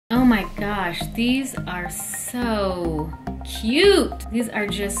Oh my gosh, these are so cute. These are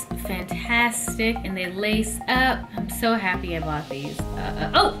just fantastic and they lace up. I'm so happy I bought these.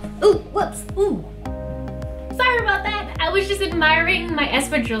 Whoops, ooh. Sorry about that. I was just admiring my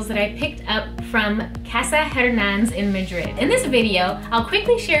espadrilles that I picked up from Casa Hernanz in Madrid. In this video, I'll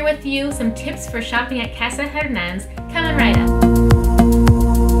quickly share with you some tips for shopping at Casa Hernanz coming right up.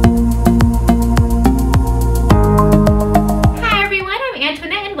 Hi everyone, I'm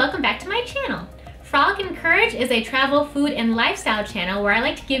Antoinette and welcome back to my channel. Frolic and Courage is a travel, food, and lifestyle channel where I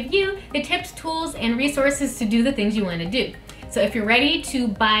like to give you the tips, tools, and resources to do the things you want to do. So if you're ready to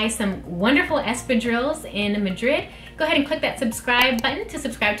buy some wonderful espadrilles in Madrid, go ahead and click that subscribe button to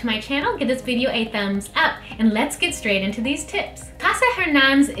subscribe to my channel, give this video a thumbs up, and let's get straight into these tips. Casa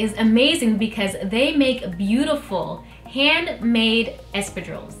Hernanz is amazing because they make beautiful handmade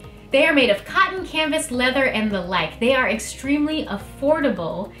espadrilles. They are made of cotton, canvas, leather, and the like. They are extremely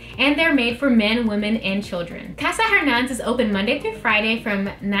affordable, and they're made for men, women, and children. Casa Hernanz is open Monday through Friday from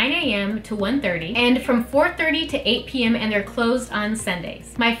 9 a.m. to 1:30, and from 4:30 to 8 p.m., and they're closed on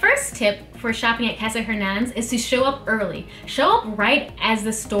Sundays. My first tip for shopping at Casa Hernanz is to show up early. Show up right as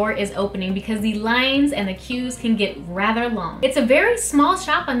the store is opening because the lines and the queues can get rather long. It's a very small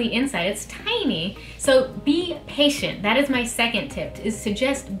shop on the inside. It's tiny, so be patient. That is my second tip, is to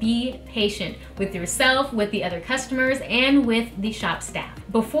just be patient with yourself, with the other customers, and with the shop staff.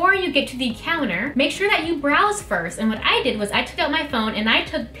 Before you get to the counter, make sure that you browse first. And what I did was I took out my phone and I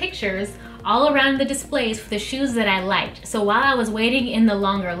took pictures all around the displays for the shoes that I liked. So while I was waiting in the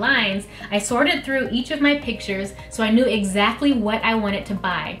longer lines, I sorted through each of my pictures so I knew exactly what I wanted to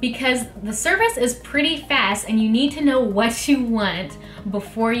buy. Because the service is pretty fast and you need to know what you want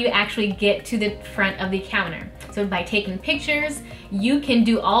before you actually get to the front of the counter. So by taking pictures, you can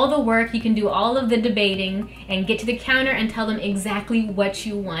do all the work, you can do all of the debating, and get to the counter and tell them exactly what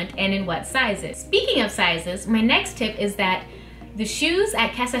you want and in what sizes. Speaking of sizes, my next tip is that the shoes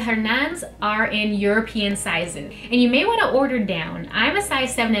at Casa Hernanz are in European sizes, and you may want to order down. I'm a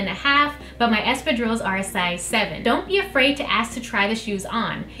size 7.5, but my espadrilles are a size 7. Don't be afraid to ask to try the shoes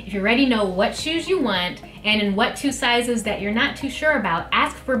on. If you already know what shoes you want and in what two sizes that you're not too sure about,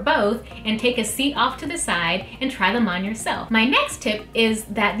 ask for both and take a seat off to the side and try them on yourself. My next tip is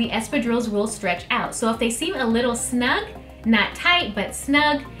that the espadrilles will stretch out. So if they seem a little snug, not tight, but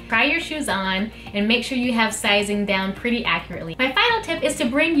snug, try your shoes on and make sure you have sizing down pretty accurately. My final tip is to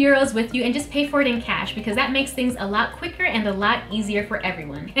bring euros with you and just pay for it in cash because that makes things a lot quicker and a lot easier for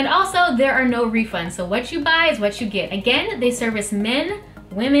everyone. And also, there are no refunds, so what you buy is what you get. Again, they service men,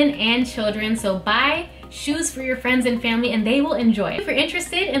 women, and children, so buy shoes for your friends and family and they will enjoy it. If you're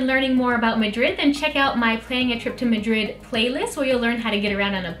interested in learning more about Madrid, then check out my Planning a Trip to Madrid playlist where you'll learn how to get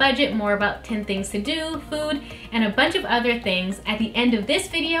around on a budget, more about 10 things to do, food, and a bunch of other things at the end of this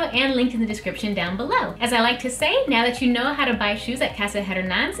video and linked in the description down below. As I like to say, now that you know how to buy shoes at Casa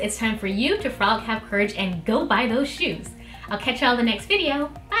Hernanz, it's time for you to frolic, have courage, and go buy those shoes. I'll catch y'all in the next video.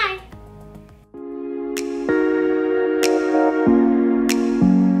 Bye!